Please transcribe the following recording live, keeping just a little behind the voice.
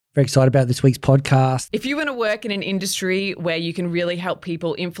Very excited about this week's podcast. If you want to work in an industry where you can really help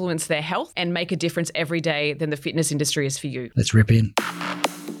people influence their health and make a difference every day, then the fitness industry is for you. Let's rip in.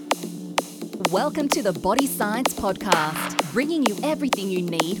 Welcome to the Body Science Podcast, bringing you everything you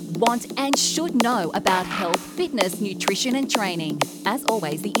need, want and should know about health, fitness, nutrition and training. As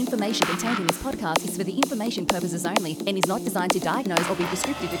always, the information contained in this podcast is for the information purposes only and is not designed to diagnose or be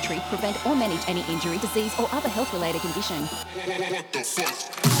prescriptive to treat, prevent or manage any injury, disease or other health-related condition.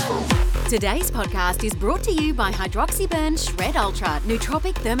 Today's podcast is brought to you by Hydroxyburn Shred Ultra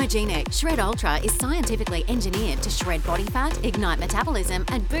Nootropic Thermogenic. Shred Ultra is scientifically engineered to shred body fat, ignite metabolism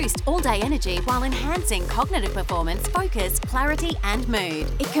and boost all-day energy while enhancing cognitive performance, focus, clarity and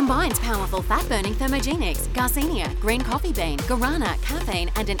mood. It combines powerful fat-burning thermogenics, Garcinia, green coffee bean, guarana, caffeine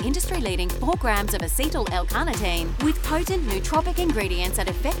and an industry-leading 4 grams of acetyl L-carnitine with potent nootropic ingredients at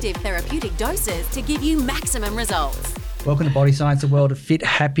effective therapeutic doses to give you maximum results. Welcome to Body Science, the world of fit,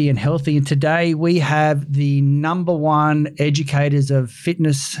 happy and healthy. And today we have the number one educators of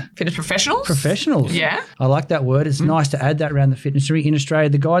fitness professionals. Yeah. I like that word. It's nice to add that around the fitness industry in Australia.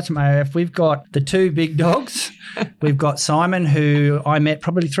 The guys from AIF, we've got the 2 big dogs. We've got Simon, who I met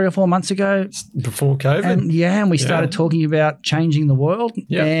probably 3 or 4 months ago. Before COVID. And we started talking about changing the world.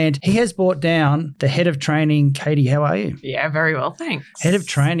 Yep. And he has brought down the head of training. Katie, how are you? Yeah, very well, thanks. Head of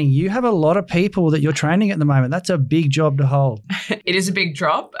training. You have a lot of people that you're training at the moment. That's a big job to hold. It is a big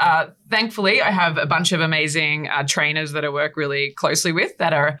job. Thankfully, I have a bunch of amazing trainers that I work really closely with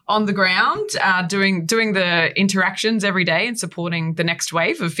that are on the ground doing the interactions every day and supporting the next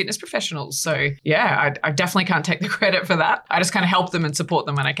wave of fitness professionals. So, yeah, I definitely can't take the credit for that. I just kind of help them and support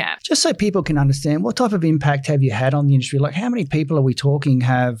them when I can. Just so people can understand, what type of impact have you had on the industry? Like, how many people are we talking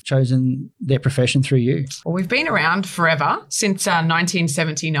have chosen their profession through you? Well, we've been around forever. Since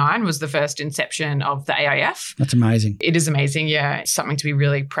 1979 was the first inception of the AIF. That's amazing. It is amazing, yeah. It's something to be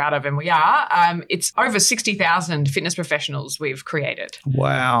really proud of, and we are. It's over 60,000 fitness professionals we've created.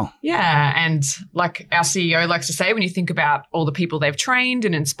 Wow. Yeah, and like our CEO likes to say, when you think about all the people they've trained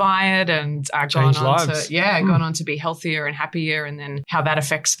and inspired and gone on to be healthier and happier, and then how that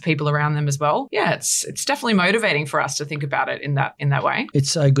affects the people around them as well. Yeah, it's definitely motivating for us to think about it in that way. It's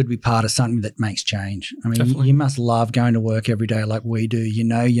so good to be part of something that makes change. I mean, you must love going to work every day like we do. You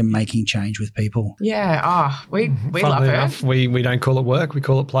know you're making change with people. Yeah, we love enough, it. We don't call it work, we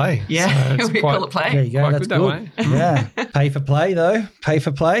call it play. Yeah, so we call it play. There you go. That's good that way. Yeah. Pay for play though. Pay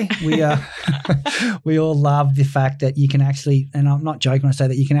for play. We all love the fact that you can actually, and I'm not joking when I say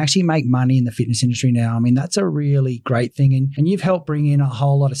that, you can actually make money in the fitness industry now. I mean, that's a really great thing. And you've helped bring in a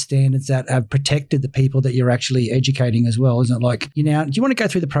whole lot of standards that have protected the people that you're actually educating as well, isn't it? Like, do you want to go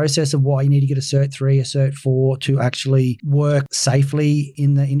through the process of why you need to get a Cert 3, a Cert 4 to actually work safely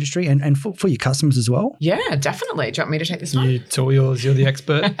in the industry and for your customers as well? Yeah, definitely. Do you want me to take this one? It's all yours. You're the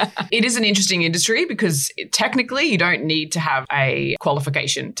expert. It is an interesting industry because technically you don't need to have a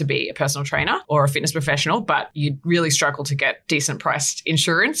qualification to be a personal trainer or a fitness professional, but you'd really struggle to get decent priced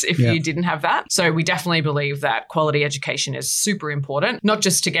insurance if you didn't have that. So we definitely believe that quality education is super important, not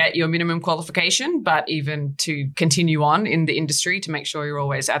just to get your minimum qualification, but even to continue on in the industry to make sure you're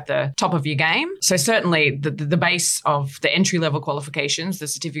always at the top of your game. So certainly the base of the entry-level qualifications, the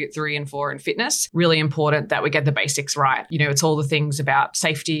Certificate 3 and 4 in fitness, really important that we get the basics right. You know, it's all the things about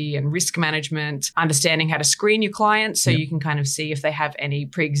safety and risk management, understanding how to screen your clients so you can kind of see if they have any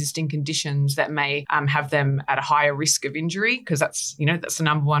pre-existing conditions that may have them at a higher risk of injury, because that's the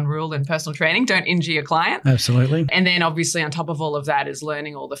number one rule in personal training. Don't injure your client. Absolutely. And then obviously on top of all of that is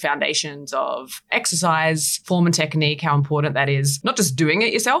learning all the foundations of exercise, form and technique, how important that is, not just doing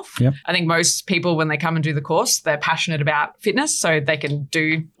it yourself. Yep. I think most people, when they come and do the course, they're passionate about fitness, so they can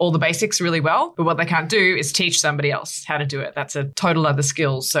do all the basics really well. But what they can't do is teach somebody else how to do it. That's a total other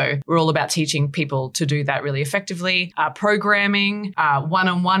skill. So we're all about teaching people to do that really effectively. Programming,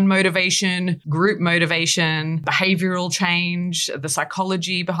 one-on-one motivation, group motivation, behavioral change, the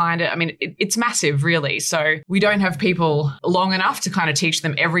psychology behind it. I mean, it's massive, really. So we don't have people long enough to kind of teach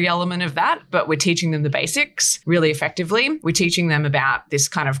them every element of that, but we're teaching them the basics really effectively. We're teaching them about this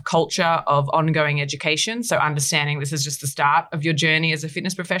kind of culture of ongoing education. So understanding this is just the start of your journey as a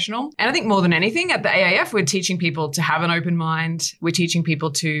fitness professional. And I think more than anything at the AIF, we're teaching people to have an open mind. We're teaching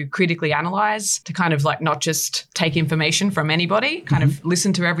people to critically analyze, to kind of like not just take information from anybody, kind of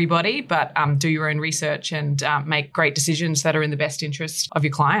listen to everybody, but do your own research and make great decisions that are in the best interest of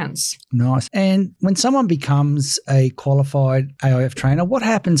your clients. Nice. And when someone becomes a qualified AIF trainer, what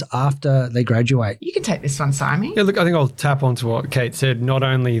happens after they graduate? You can take this one, Simon. Yeah, look, I think I'll tap onto what Kate said. Not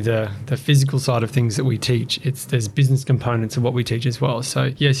only the physical side of things that we teach, there's business components of what we teach as well.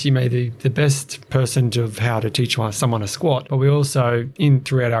 So yes, you may be the best person of how to teach someone a squat, but we also,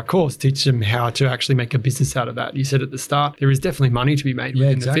 throughout our course, teach them how to actually make a business out of that. You said at the start, there is definitely money to be made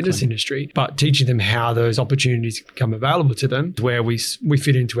within the fitness industry, but teaching them how those opportunities become available to them is where we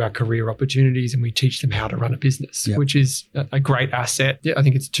fit into our career opportunities, and we teach them how to run a business, which is a great asset. Yeah, I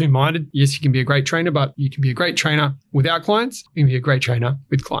think it's two-minded. Yes, you can be a great trainer, but you can be a great trainer without clients. You can be a great trainer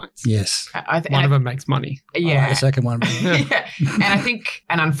with clients. Yes. One of them makes money. Yeah. I like the second one. Yeah. And I think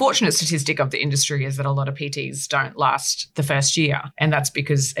an unfortunate statistic of the industry is that a lot of PTs don't last the first year. And that's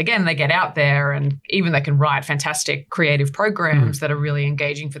because, again, they get out there and even they can write fantastic creative programs that are really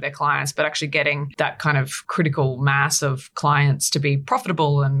engaging for their clients, but actually getting that kind of critical mass of clients to be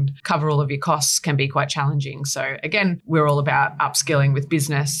profitable and cover all of your costs can be quite challenging. So again, we're all about upskilling with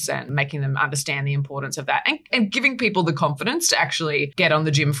business and making them understand the importance of that and giving people the confidence to actually get on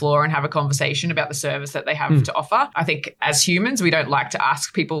the gym floor and have a conversation about the service that they have to offer. I think as humans, we don't like to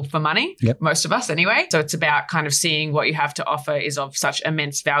ask people for money, most of us anyway. So it's about kind of seeing what you have to offer is of such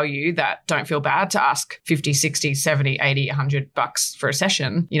immense value that don't feel bad to ask 50, 60, 70, 80, $100 for a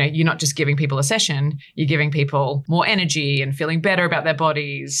session. You know, you're not just giving people a session, you're giving people more energy and feeling better about their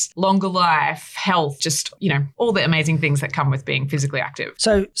bodies, longer life, health, just, you know, all the amazing things that come with being physically active.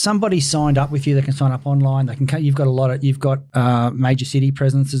 So somebody signed up with you, they can sign up online. They can. You've got major city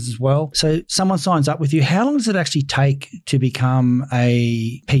presences as well. So someone signs up with you. How long does it actually take to become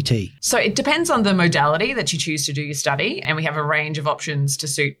a PT? So it depends on the modality that you choose to do your study, and we have a range of options to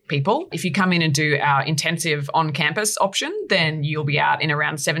suit people. If you come in and do our intensive on-campus option, then you'll be out in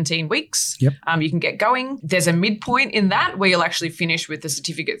around 17 weeks. Yep. You can get going. There's a midpoint in that where you'll actually finish with the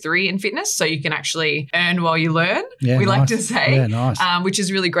Certificate 3 in fitness, so you can actually earn while you learn, we like to say, which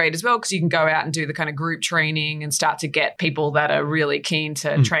is really great as well because you can go out and do the kind of group training and start to get people that are really keen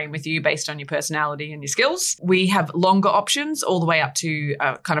to train with you based on your personality and your skills. We have longer options all the way up to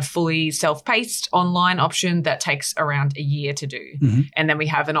a kind of fully self-paced online option that takes around a year to do. And then we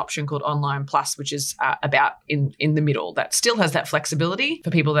have an option called Online Plus, which is about in the middle that still has that flexibility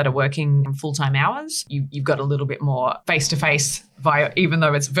for people that are working full-time hours. You've got a little bit more face-to-face via, even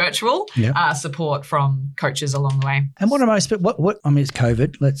though it's virtual, support from coaches along the way. And what I mean, it's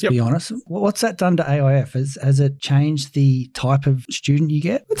COVID, let's be honest. What's that done to AIF? Has it changed the type of student you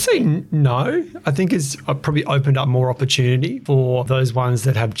get? I'd say no. I think it's probably opened up more opportunity for those ones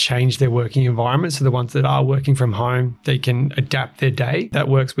that have changed their working environment. So the ones that are working from home, they can adapt their day. That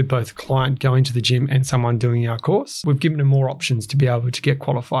works with both a client going to the gym and someone doing our course. We've given them more options to be able to get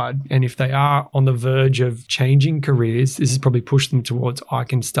qualified. And if they are on the verge of changing careers, this has probably pushed them towards, I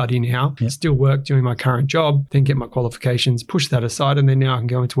can study now, still work doing my current job, then get my qualifications, push that aside, and then now I can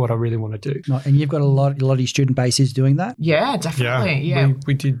go into what I really want to do. And you've got a lot of your student base is doing that? Yeah, definitely. Yeah.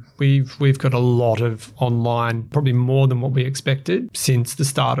 We've got a lot of online, probably more than what we expected since the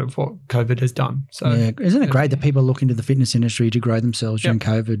start of what COVID has done. So isn't it great that people look into the fitness industry to grow themselves during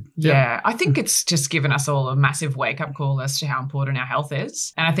COVID? Yeah, I think it's just given us all a massive wake-up call as to how important our health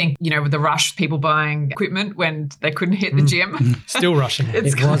is. And I think, you know, with the rush, people buying equipment when they couldn't hit the gym. Still rushing. It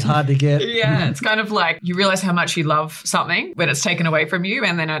was hard to get. Yeah, it's kind of like you realize how much you love something when it's taken away from you.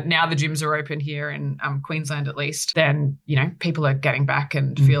 And then now the gyms are open here in Queensland at least. Then, you know, people are getting back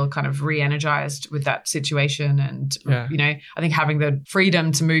and feel kind of re-energized with that situation. And, you know, I think having the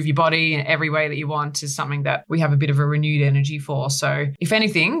freedom to move your body in every way that you want is something that we have a bit of a renewed energy for. So if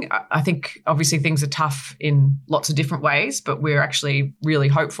anything, I think obviously things are tough in lots of different ways, but we're actually really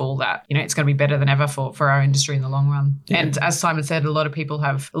hopeful that, you know, it's going to be better than ever for our industry in the long run. Yeah. And as Simon said, a lot of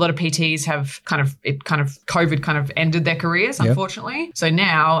PTs have COVID kind of ended their careers, unfortunately. So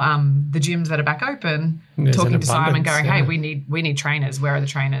now the gyms that are back open, talking to Simon going, hey, we need trainers. Where are the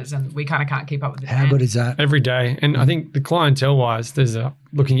trainers? And we kind of can't keep up with the demand. How good is that? Every day. And I think the clientele wise, there's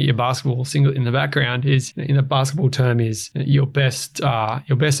looking at your basketball single in the background is, in a basketball term, is your best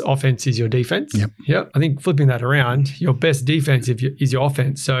offense is your defense. Yep. I think flipping that around, your best defense is your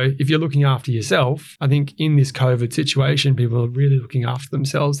offense. So if you're looking after yourself, I think in this COVID situation, people are really looking after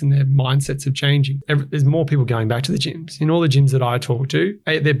themselves and their mindsets are changing. There's more people going back to the gyms. In all the gyms that I talk to,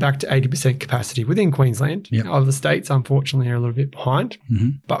 they're back to 80% capacity within Queensland. Other states, unfortunately, are a little bit behind.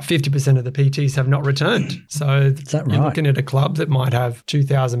 But 50% of the PTs have not returned. So you're looking at a club that might have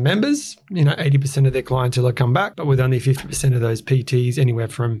 2,000 members, 80% of their clientele have come back, but with only 50% of those PTs, anywhere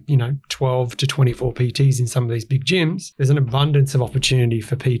from, 12 to 24 PTs in some of these big gyms, there's an abundance of opportunity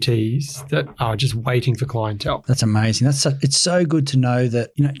for PTs that are just waiting for clientele. That's amazing. It's so good to know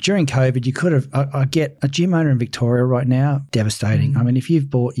that, during COVID, you could have, I get a gym owner in Victoria right now, devastating. I mean, if you've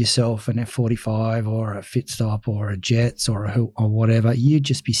bought yourself an F45 or a Fitstop or a Jets or whatever, you'd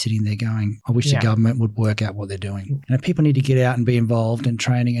just be sitting there going, I wish the government would work out what they're doing. People need to get out and be involved in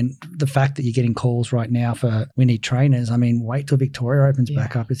training, and the fact that you're getting calls right now for we need trainers. I mean, wait till Victoria opens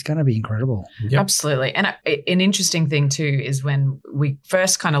back up. It's going to be incredible. Yep. Absolutely. And an interesting thing too is when we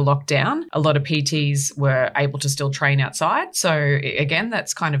first kind of locked down, a lot of PTs were able to still train outside. So again,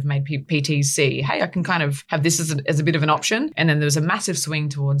 that's kind of made PTs see, hey, I can kind of have this as a bit of an option. And then there was a massive swing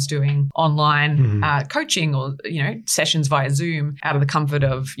towards doing online coaching or, sessions via Zoom out of the comfort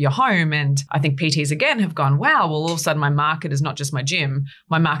of your home. And I think PTs again have gone, wow, well, all of a sudden my market is not just my gym.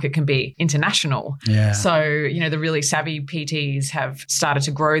 My market can be international. Yeah. So, the really savvy PTs have started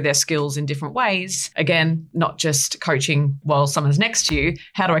to grow their skills in different ways. Again, not just coaching while someone's next to you.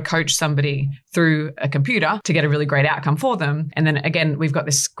 How do I coach somebody through a computer to get a really great outcome for them? And then again, we've got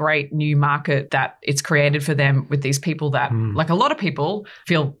this great new market that it's created for them with these people that, like a lot of people,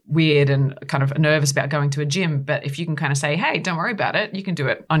 feel weird and kind of nervous about going to a gym. But if you can kind of say, hey, don't worry about it, you can do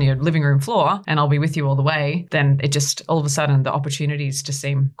it on your living room floor and I'll be with you all the way, then it just all of a sudden the opportunities just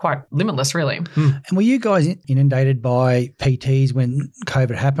seem quite limitless, really. And were you guys inundated by PTs when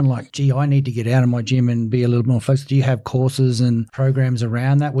COVID happened? Like, gee, I need to get out of my gym and be a little more focused. Do you have courses and programs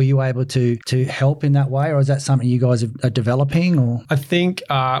around that? Were you able to help in that way, or is that something you guys are developing? Or I think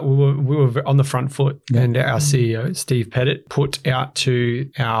we were on the front foot, and our CEO Steve Pettit put out to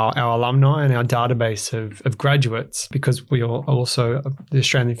our alumni and our database of graduates, because we are also the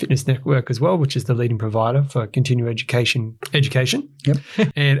Australian Fitness Network as well, which is the leading provider for continuing education. Yep.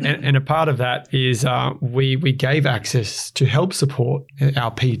 and a part of that is we gave access to help support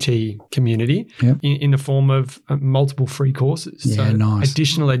our PT community in the form of multiple free courses. Yeah, so nice.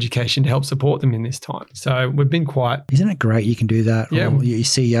 Additional education to help support them in this time. So we've been quite... Isn't it great you can do that? Yeah. Or your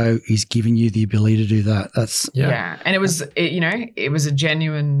CEO is giving you the ability to do that. That's... Yeah. And it was a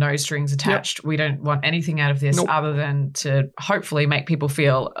genuine no strings attached. Yep. We don't want anything out of this other than to hopefully make people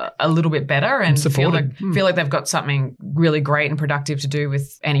feel a little bit better and feel like they've got something really great and productive to do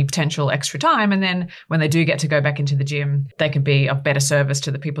with any potential extra time. And then when they do get to go back into the gym, they can be of better service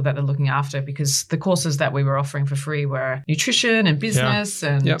to the people that they're looking after, because the courses that we were offering for free were nutrition and business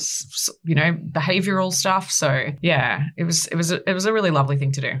and behavioral stuff. So it was a really lovely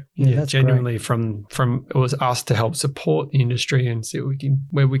thing to do. Yeah, that's genuinely great. from it was us to help support the industry and see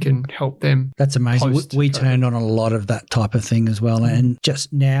where we can help them. That's amazing. We turned on a lot of that type of thing as well. And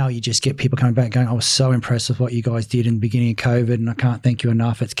just now you just get people coming back going, I was so impressed with what you guys did in the beginning of COVID, and I can't thank you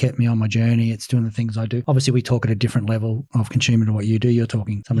enough. It's kept me on my journey. It's doing the things I do. Obviously, we talk at a different level of consumer to what you do. You're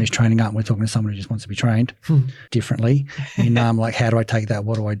talking somebody who's training up, and we're talking to someone who just wants to be trained differently. And like, how do I take that?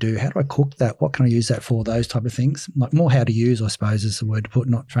 What do I do? How do I cook that? What can I use that for? Those type of things. Like more how to use, I suppose, is the word to put,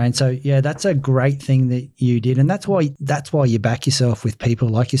 not train. So yeah, that's a great thing that you did. And that's why you back yourself with people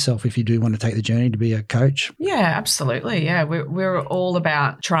like yourself if you do want to take the journey to be a coach. Yeah, absolutely. Yeah, we're all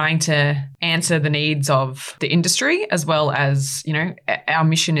about trying to answer the needs of the industry, as well as, our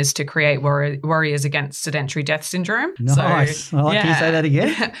mission is to create warriors against sedentary death syndrome. Nice. So, can you say that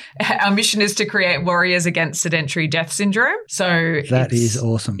again? Our mission is to create warriors against sedentary death syndrome. So that is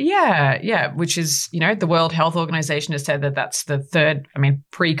awesome. Yeah, which is, the World Health Organization has said that that's the third,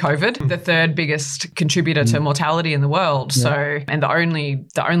 pre-COVID, the third biggest contributor to mortality in the world. Yeah. So, and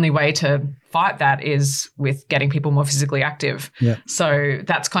the only way to fight that is with getting people more physically active. Yeah. So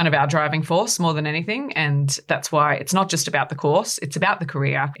that's kind of our driving force more than anything. And that's why it's not just about the course, it's about the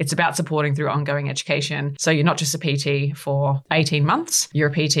career. It's about supporting through ongoing education. So you're not just a PT for 18 months, you're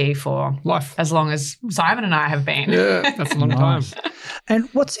a PT for life, as long as Simon and I have been. Yeah, that's a long time. And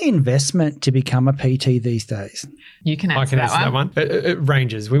what's the investment to become a PT these days? You can answer that one. It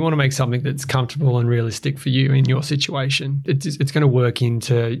ranges. We want to make something that's comfortable and realistic for you in your situation. It's going to work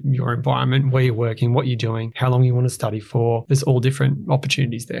into your environment, where you're working, what you're doing, how long you want to study for. There's all different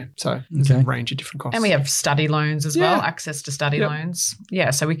opportunities there. So there's a range of different costs. And we have study loans as well, access to study loans. Yeah,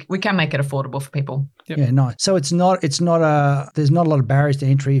 so we can make it affordable for people. Yep. Yeah, nice. So there's not a lot of barriers to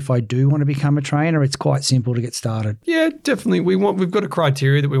entry if I do want to become a trainer. It's quite simple to get started. Yeah, definitely. We've got a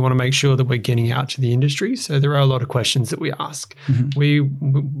criteria that we want to make sure that we're getting out to the industry. So there are a lot of questions that we ask. Mm-hmm.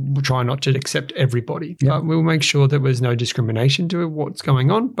 We try not to accept everybody, but we'll make sure that there's no discrimination to what's going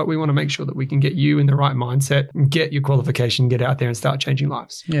on. But we want to make sure that we can get you in the right mindset, get your qualification, get out there and start changing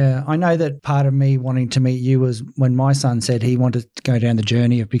lives. Yeah, I know that part of me wanting to meet you was when my son said he wanted to go down the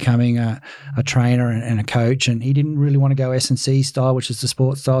journey of becoming a trainer and a coach, and he didn't really want to go S&C style, which is the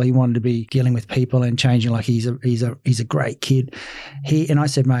sports style. He wanted to be dealing with people and changing. Like he's a great kid. I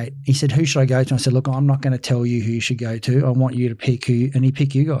said, mate, he said, who should I go to? And I said, look, I'm not going to tell you who you should go to. I want you to pick who, and he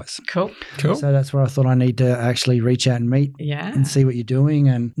picked you guys. Cool. So that's where I thought I need to actually reach out and meet and see what you're doing,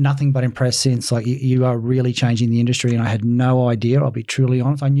 and nothing but impressed since. Like you are really changing the industry, and I had no idea. I'll be truly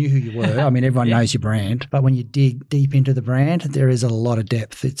honest. I knew who you were. I mean, everyone knows your brand, but when you dig deep into the brand, there is a lot of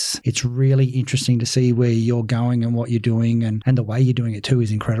depth. It's really interesting to see where you're going and what you're doing, and the way you're doing it too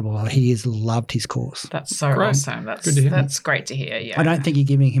is incredible. He has loved his course. That's so awesome. That's good to hear. That's great to hear. Yeah. I don't think you're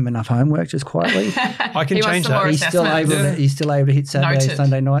giving him enough homework, just quietly. I can change that. He's still able to hit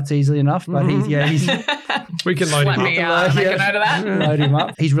Sunday nights easily enough, but he's we can load him up. Make a note of that. Load him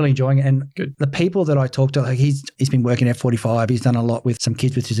up. He's really enjoying it. And the people that I talk to, like he's been working at F45. He's done a lot with some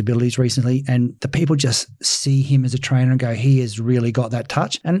kids with disabilities recently, and the people just see him as a trainer and go, he has really got that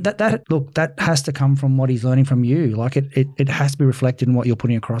touch. And that has to come from what he's learning from you. Like it has to be reflected in what you're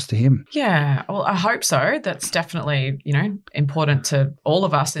putting across to him. Yeah, well, I hope so. That's definitely, important to all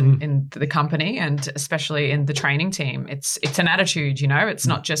of us in the company, and especially in the training team. It's an attitude, it's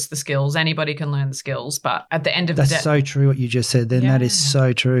not just the skills. Anybody can learn the skills, but at the end of the day. That's so true what you just said then. That is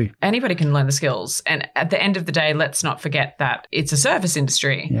so true. Anybody can learn the skills. And at the end of the day, let's not forget that it's a service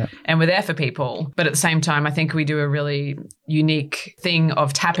industry and we're there for people. But at the same time, I think we do a really unique thing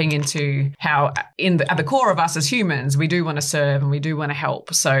of tapping into how at the core of us as humans, we do want to serve and we do want to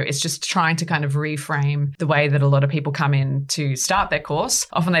help. So it's just trying to kind of reframe the way that a lot of people come in to start their course.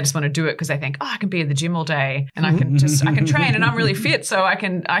 Often they just want to do it because they think, I can be at the gym all day and I can train and I'm really fit, so I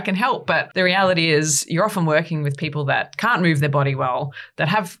can help. But the reality is you're often working with people that can't move their body well, that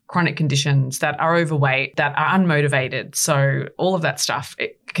have chronic conditions, that are overweight, that are unmotivated. So all of that stuff,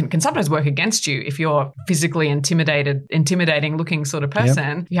 it can sometimes work against you if you're physically intimidating looking sort of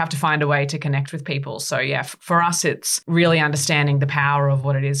person. You have to find a way to connect with people. So for us, it's really understanding the power of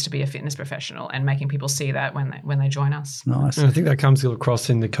what it is to be a fitness professional and making people see that when they join us. Nice. And I think that comes across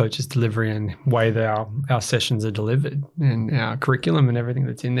in the coach's delivery and way that our sessions are delivered, and our curriculum and everything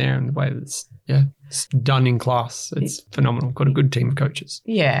that's in there, and the way that's it's done in class. It's phenomenal. Got a good team of coaches.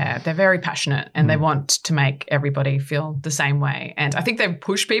 Yeah, they're very passionate and they want to make everybody feel the same way. And I think they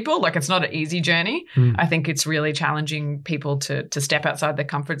push people. Like, it's not an easy journey. I think it's really challenging people to step outside their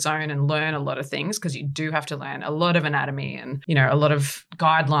comfort zone and learn a lot of things, because you do have to learn a lot of anatomy and, a lot of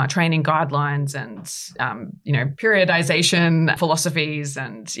training guidelines and, periodization philosophies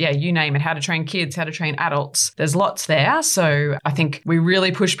and, you name it, how to train kids, how to train adults. There's lots there. So I think we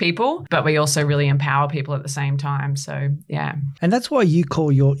really push people, but we also really empower people at the same time. So, yeah. And that's why you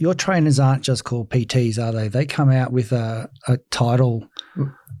call your trainers aren't just called PTs, are they? They come out with a title.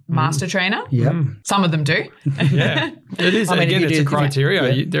 Master trainer? Yeah. Some of them do. Yeah. It is. Again, it's a criteria.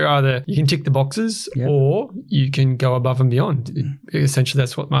 You can tick the boxes or you can go above and beyond. Essentially,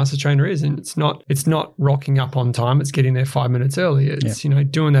 that's what master trainer is. And it's not rocking up on time. It's getting there 5 minutes early. It's,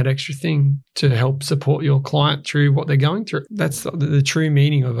 doing that extra thing to help support your client through what they're going through. That's the true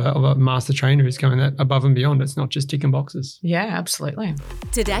meaning of a master trainer, is going that above and beyond. It's not just ticking boxes. Yeah, absolutely.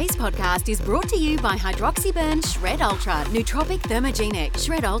 Today's podcast is brought to you by Hydroxyburn Shred Ultra Nootropic Thermogenic.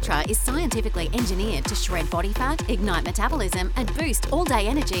 Shred Ultra is scientifically engineered to shred body fat, ignite metabolism, and boost all-day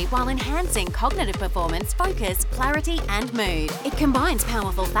energy while enhancing cognitive performance, focus, clarity, and mood. It combines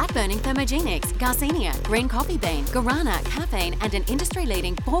powerful fat-burning thermogenics, Garcinia, green coffee bean, guarana, caffeine, and an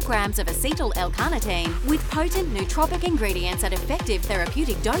industry-leading 4 grams of acetyl L-carnitine with potent nootropic ingredients at effective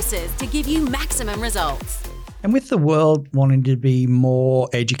therapeutic doses to give you maximum results. And with the world wanting to be more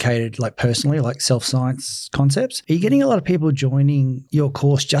educated, like personally, like self-science concepts, are you getting a lot of people joining your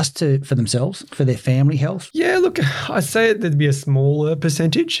course just for themselves, for their family health? Yeah, look, I say there'd be a smaller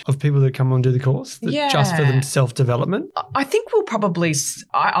percentage of people that come onto the course just for them self-development. I think we'll probably,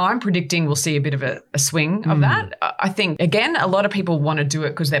 I'm predicting we'll see a bit of a swing of that. I think, again, a lot of people want to do it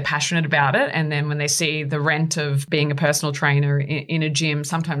because they're passionate about it. And then when they see the rent of being a personal trainer in a gym,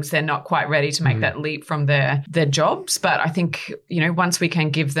 sometimes they're not quite ready to make that leap from their jobs. But I think, once we can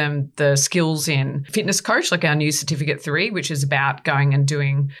give them the skills in fitness coach, like our new Certificate 3, which is about going and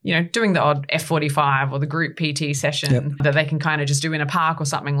doing the odd F45 or the group PT session that they can kind of just do in a park or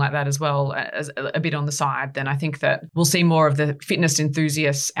something like that as well, as a bit on the side, then I think that we'll see more of the fitness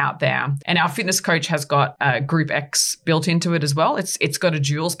enthusiasts out there. And our fitness coach has got Group X built into it as well. It's got a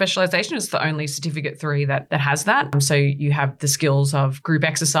dual specialization. It's the only Certificate 3 that has that. So you have the skills of group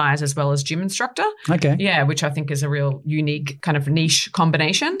exercise as well as gym instructor. Okay. Yeah, which which I think is a real unique kind of niche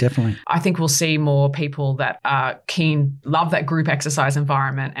combination. Definitely. I think we'll see more people that are keen, love that group exercise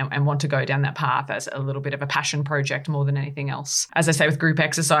environment and want to go down that path as a little bit of a passion project more than anything else. As I say, with group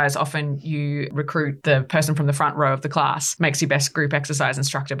exercise, often you recruit the person from the front row of the class, makes you best group exercise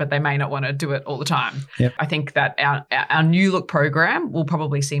instructor, but they may not want to do it all the time. Yep. I think that our New Look program will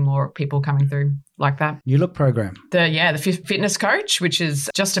probably see more people coming through like that. New Look program. The fitness coach, which is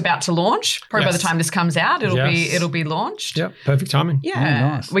just about to launch. Probably by the time this comes out, it'll be launched. Yep, perfect timing.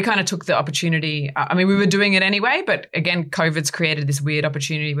 Yeah, nice. We kind of took the opportunity. I mean, we were doing it anyway, but again, COVID's created this weird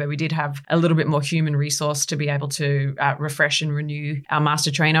opportunity where we did have a little bit more human resource to be able to refresh and renew our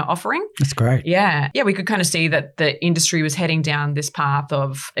master trainer offering. That's great. Yeah, we could kind of see that the industry was heading down this path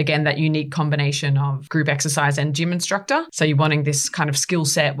of, again, that unique combination of group exercise and gym instructor. So you're wanting this kind of skill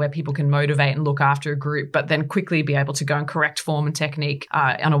set where people can motivate and look after a group, but then quickly be able to go and correct form and technique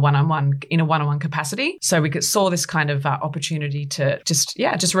in a one-on-one capacity. So we saw this kind of opportunity to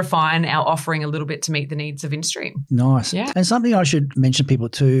just refine our offering a little bit to meet the needs of industry. Nice. Yeah. And something I should mention to people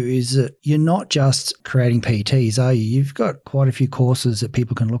too is that you're not just creating PTs, are you? You've got quite a few courses that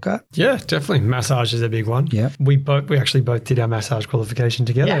people can look at. Yeah, definitely. Massage is a big one. Yeah. We actually both did our massage qualification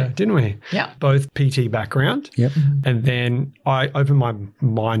together, didn't we? Yeah. Both PT background. Yep. And then I opened my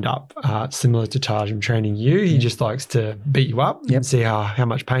mind up, similar to Taj in training you. He just likes to beat you up and see how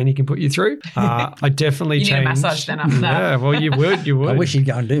much pain he can put you through. I definitely you changed. need a massage then after that. Yeah, well, you would. I wish you'd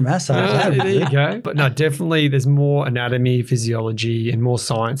go and do massage. There you go. But no, definitely there's more anatomy, physiology, and more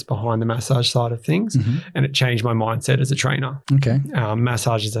science behind the massage side of things. Mm-hmm. And it changed my mindset as a trainer. Okay.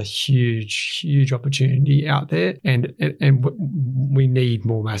 Massage is a huge opportunity out there, and we need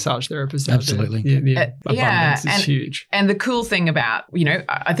more massage therapists out Absolutely. there. The abundance is huge. And the cool thing about,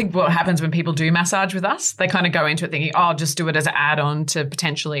 I think what happens when people do massage with us, they kind of go into it thinking, oh, I'll just do it as an add-on to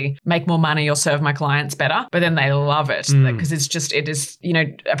potentially make more money or serve my clients better. But then they love it because it is,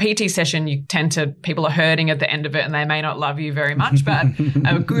 a PT session, people are hurting at the end of it and they may not love you very much, but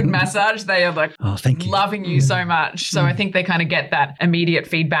a good massage, they are like loving you so much. So I think they kind of get that immediate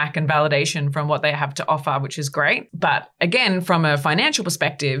feedback and validation from what they have to offer, which is great. But again, from a financial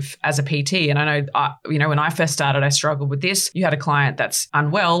perspective as a PT, and I know, when I first started, I struggled with this. You had a client that's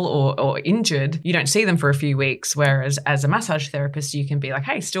unwell or injured, you don't see them for a few weeks. Whereas as a massage therapist, you can be like,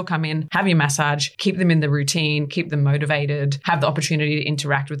 hey, still come in, have your massage, keep them in the routine, keep them motivated, have the opportunity to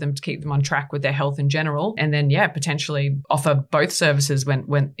interact with them to keep them on track with their health in general. And then, potentially offer both services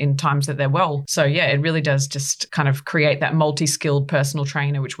when in times that they're well. So it really does just kind of create that multi-skilled personal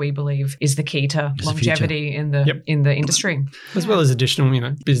trainer, which we believe is the key to longevity in the industry. As well as additional,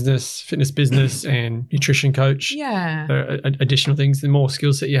 fitness business and nutrition coach. Yeah. Additional things. The more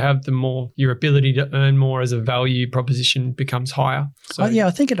skill set you have, the more your ability to earn more as a value proposition becomes higher. So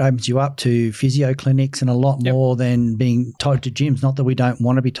I think it opens you up to physio clinics and a lot more than being tied to gyms. Not that we don't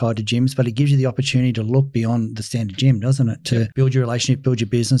want to be tied to gyms, but it gives you the opportunity to look beyond the standard gym, doesn't it? To build your relationship, build your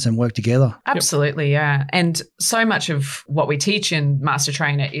business and work together. Absolutely, yeah. And so much of what we teach in Master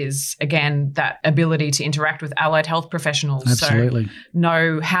Trainer is, again, that ability to interact with allied health professionals. Absolutely. So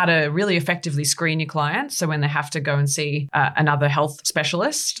know how to really effectively screen your clients. So when they have to go and see another health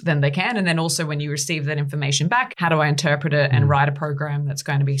specialist, then they can. And then also when you receive that information back, how do I interpret it and write a program that's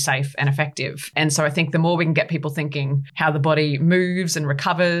going to be safe and effective? And so I think the more we can get people thinking how the body moves and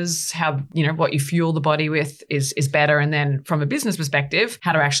recovers, how, what you fuel the body with is better. And then from a business perspective,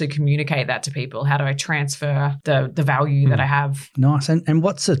 how to actually communicate that to people? How do I transfer the value that I have? Nice. And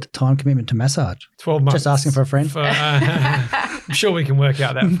what's the time commitment to massage? 12 months. Just asking for a friend. I'm sure we can work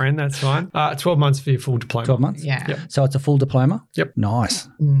out that, friend. That's fine. 12 months for your full diploma. 12 months? Yeah. Yep. So it's a full diploma? Yep. Nice.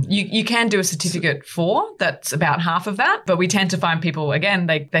 You can do a certificate 4. That's about half of that. But we tend to find people, again,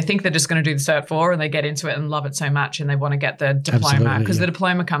 they think they're just going to do the cert 4 and they get into it and love it so much and they want to get the diploma because the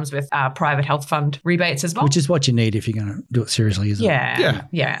diploma comes with private health fund rebates as well. Which is what you need if you're going to do it seriously, isn't it?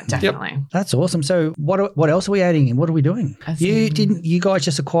 Yeah, definitely. Yep. That's awesome. So what else are we adding in? What are we doing? You guys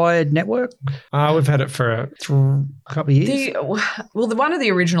just acquired Network? We've had it for a couple of years. One of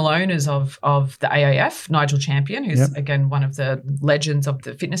the original owners of the AAF, Nigel Champion, who's again one of the legends of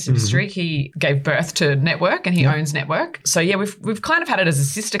the fitness industry, he gave birth to Network and he owns Network. So we've kind of had it as a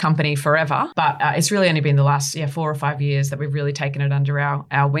sister company forever, but it's really only been the last 4 or 5 years that we've really taken it under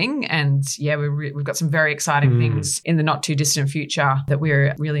our wing. And we've got some very exciting things in the not too distant future that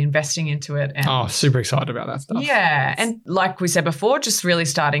we're really investing into it. And super excited about that stuff. Yeah. And like we said before, just really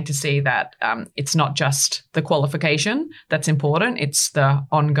starting to see that it's not just the qualification that's important. It's the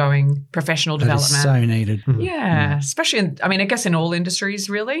ongoing professional development. That is so needed. Yeah. Especially I guess in all industries,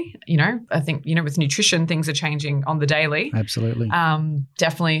 really. I think, with nutrition, things are changing on the daily. Absolutely.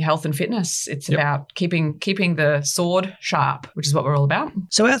 Definitely health and fitness. It's about keeping the sword sharp, which is what we're all about.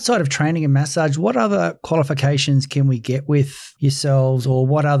 So outside of training and massage, what other qualifications can we get with yourselves, or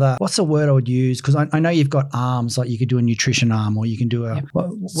what's the word I would use? Because I know you've got arms, like you could do a nutrition arm, or you can do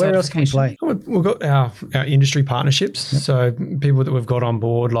where else can we play? We've got our industry partnerships. Yep. So people that we've got on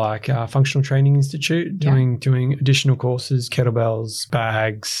board, like Functional Training Institute, doing additional courses, kettlebells,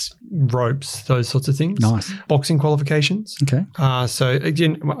 bags, ropes, those sorts of things. Nice. Boxing qualifications. Okay. So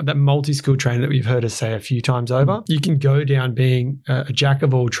again, that multi-skill trainer that we've heard us say a few times over, you can go down being a jack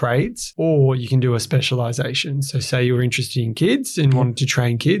of all trades, or you can do a specialization. So say you're interested in kids and wanted to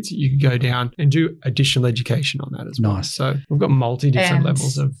train kids, you could go down and do additional education on that as well. Nice. So we've got different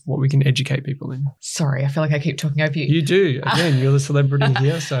levels of what we can educate people in. Sorry, I feel like I keep talking over you. You do. Again, you're the celebrity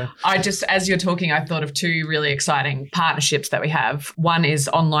here. So as you're talking, I thought of two really exciting partnerships that we have. One is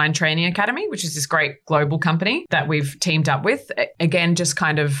Online Training Academy, which is this great global company that we've teamed up with. Again, just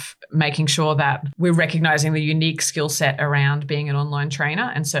kind of making sure that we're recognizing the unique skill set around being an online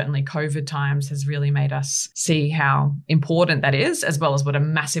trainer. And certainly COVID times has really made us see how important that is, as well as what a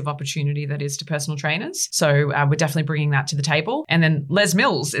massive opportunity that is to personal trainers. So we're definitely bringing that to the table. And then Les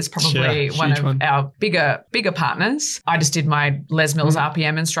Mills is probably one of our bigger partners. I just did my Les Mills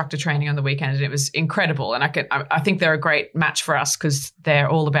RPM instructor training on the weekend, and it was incredible. And I think they're a great match for us because they're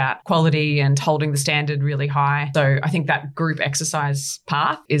all about quality and holding the standard really high. So I think that group exercise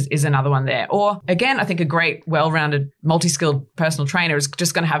path is another one there. Or again, I think a great, well-rounded, multi-skilled personal trainer is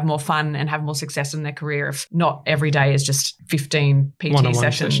just going to have more fun and have more success in their career if not every day is just 15 PT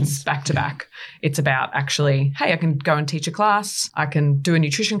sessions back to back. It's about actually, hey, I can go and teach a class. I can do a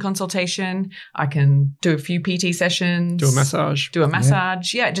nutrition consultation. I can do a few PT sessions. Do a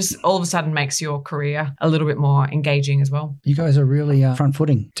massage. Yeah, it just all of a sudden makes your career a little bit more engaging as well. You guys are really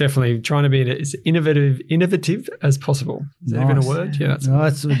front-footing. Definitely trying to be as innovative as possible. Is that even a word? Yeah,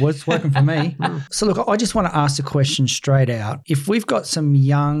 it's working for me. So look, I just want to ask the question straight out. If we've got some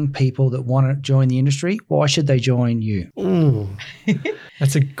young people that want to join the industry, why should they join you? Ooh,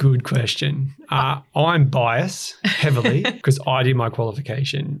 that's a good question. I'm biased heavily because I did my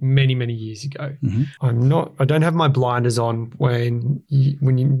qualification many, many years ago. Mm-hmm. I don't have my blinders on when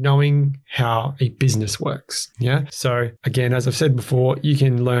you're knowing how a business works. Yeah. So again, as I've said before, you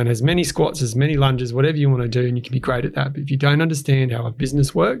can learn as many squats, as many lunges, whatever you want to do, and you can be great at that. But if you don't understand how a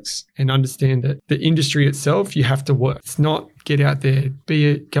business works and understand that the industry itself, you have to work. It's not get out there,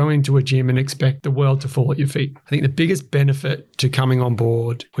 go into a gym and expect the world to fall at your feet. I think the biggest benefit to coming on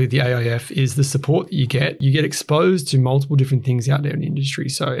board with the AIF is the support that you get. You get exposed to multiple different things out there in the industry.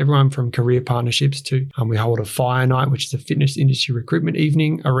 So everyone from career partnerships to we hold a fire night, which is a fitness industry recruitment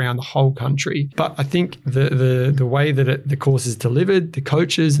evening around the whole country. But I think the way that the course is delivered, the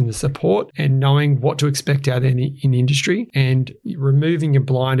coaches and the support, and knowing what to expect out there in the industry, and removing your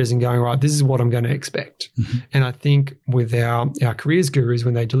blinders and going, right, this is what I'm going to expect. Mm-hmm. And I think with our careers gurus,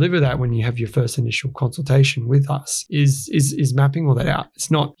 when they deliver that, when you have your first initial consultation with us, is mapping all that out. It's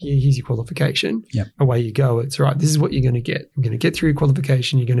not, here's your qualification. Yep. Away you go. It's right. This is what you're going to get. You're going to get through your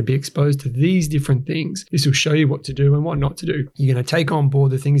qualification. You're going to be exposed to these different things. This will show you what to do and what not to do. You're going to take on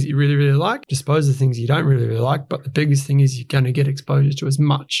board the things that you really, really like, dispose of the things you don't really, really like. But the biggest thing is you're going to get exposure to as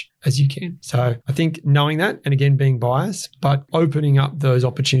much as you can. So I think knowing that, and again, being biased, but opening up those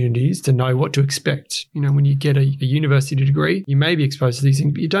opportunities to know what to expect. When you get a university degree, you may be exposed to these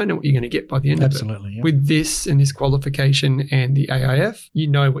things, but you don't know what you're going to get by the end of it. Absolutely. Yep. With this and this qualification and the AIF, you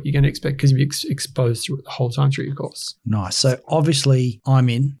know what you're going to expect because you'll be exposed to it the whole time through your course. Nice. So obviously I'm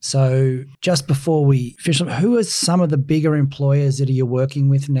in. So just before we finish, who are some of the bigger employers that you're working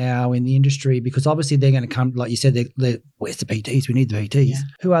with now in the industry? Because obviously they're going to come, like you said, where's the PTs? We need the PTs. Yeah.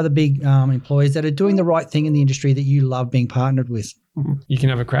 Who are the big employers that are doing the right thing in the industry that you love being partnered with? You can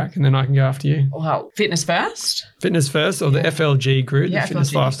have a crack and then I can go after you. Well, Fitness First, or the FLG group, the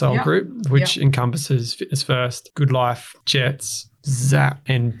Fitness Lifestyle Group, which encompasses Fitness First, Good Life, Jets, Zap,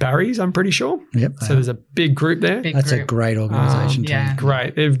 and Barry's, I'm pretty sure. Yep. So there's a big group there. That's a great organisation too. Yeah.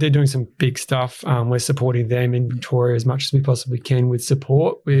 Great. They're doing some big stuff. We're supporting them in Victoria as much as we possibly can with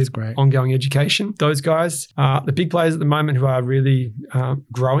support, with ongoing education. Those guys, the big players at the moment who are really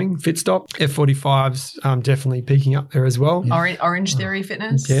growing, Fitstop, F45's definitely peaking up there as well. Yeah. Orange Theory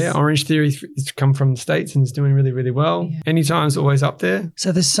Fitness. Yeah, Orange Theory has come from the States and is doing really, really well. Yeah. Anytime's always up there.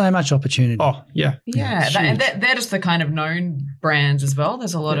 So there's so much opportunity. Oh, yeah. Yeah. And they're just the kind of known brands as well.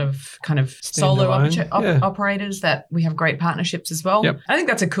 There's a lot of kind of solo operators that we have great partnerships as well. Yep. I think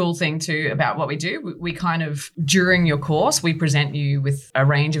that's a cool thing too about what we do. We kind of, during your course, we present you with a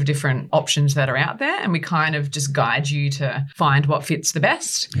range of different options that are out there, and we kind of just guide you to find what fits the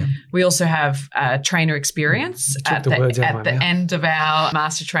best. Yeah. We also have a trainer experience at the end of our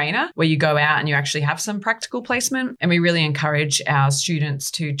master trainer, where you go out and you actually have some practical placement. And we really encourage our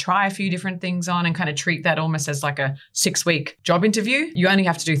students to try a few different things on and kind of treat that almost as like a 6-week job interview. You only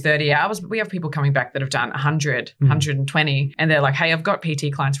have to do 30 hours, but we have people coming back that have done 100, 120, and they're like, hey, I've got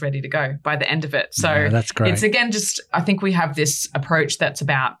PT clients ready to go by the end of it. So that's great. It's again, just, I think we have this approach that's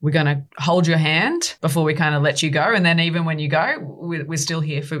about, we're going to hold your hand before we kind of let you go. And then even when you go, we're still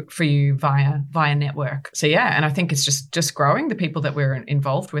here for you via network. So yeah, and I think it's just growing the people that we're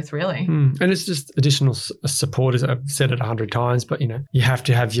involved with, really. And it's just additional support, as I've said it 100 times, but you have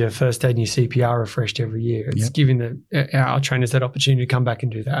to have your first aid and your CPR refreshed every year. It's giving our trainers that opportunity to come back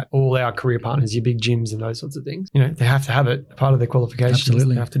and do that. All our career partners, your big gyms and those sorts of things, they have to have it, part of their qualifications.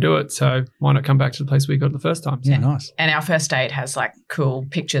 Absolutely. They have to do it. So why not come back to the place we got it the first time? Yeah, nice. And our first aid has like cool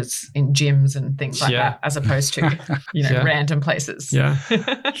pictures in gyms and things like that, as opposed to, random places. Yeah.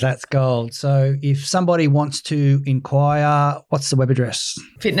 That's gold. So if somebody wants to inquire, what's the web address?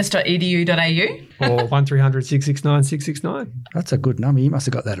 Fitness.edu.au. Or 1300 669 669. That's a good number. You must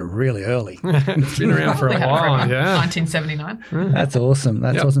have got that really early. It's been around for a while. Yeah. 1979. That's awesome.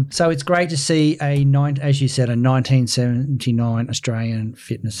 That's awesome. So it's great to see as you said, a 1979 Australian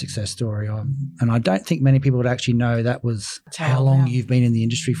fitness success story. And I don't think many people would actually know that was how long you've been in the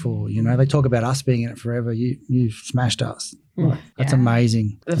industry for. They talk about us being in it forever. You've smashed us. That's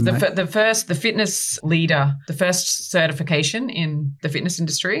amazing. The fitness leader, the first certification in the fitness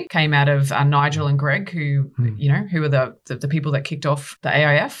industry came out of Nigel and Greg, who were the people that kicked off the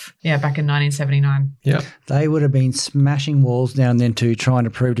AIF, back in 1979. Yeah, they would have been smashing walls down then too, trying to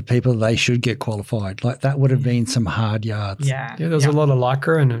prove to people they should get qualified. Like that would have been some hard yards. Yeah, there was a lot of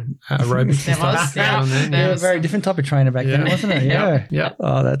lycra and aerobics and stuff. There was a very different type of trainer back then, wasn't it? Yeah.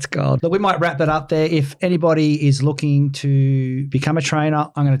 Oh, that's gold. But we might wrap that up there. If anybody is looking to become a trainer,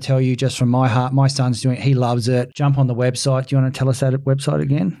 I'm going to tell you just from my heart, my son's doing it. He loves it. Jump on the website. Do you want to tell us that website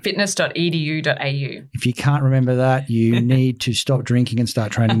again? Fitness.edu.au. If you can't remember that, you need to stop drinking and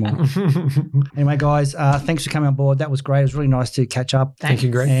start training more. Anyway, guys, thanks for coming on board. That was great. It was really nice to catch up. Thank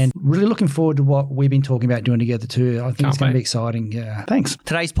you, Greg. And really looking forward to what we've been talking about doing together too. I think it's going to be exciting. Yeah. Thanks.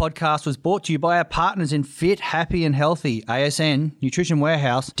 Today's podcast was brought to you by our partners in Fit, Happy and Healthy, ASN, Nutrition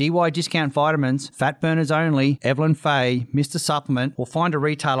Warehouse, DY Discount Vitamins, Fat Burners Only, Evelyn Faye, Mr. Supplement, or find a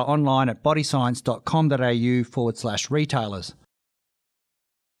retailer online at bodyscience.com.au/retailers.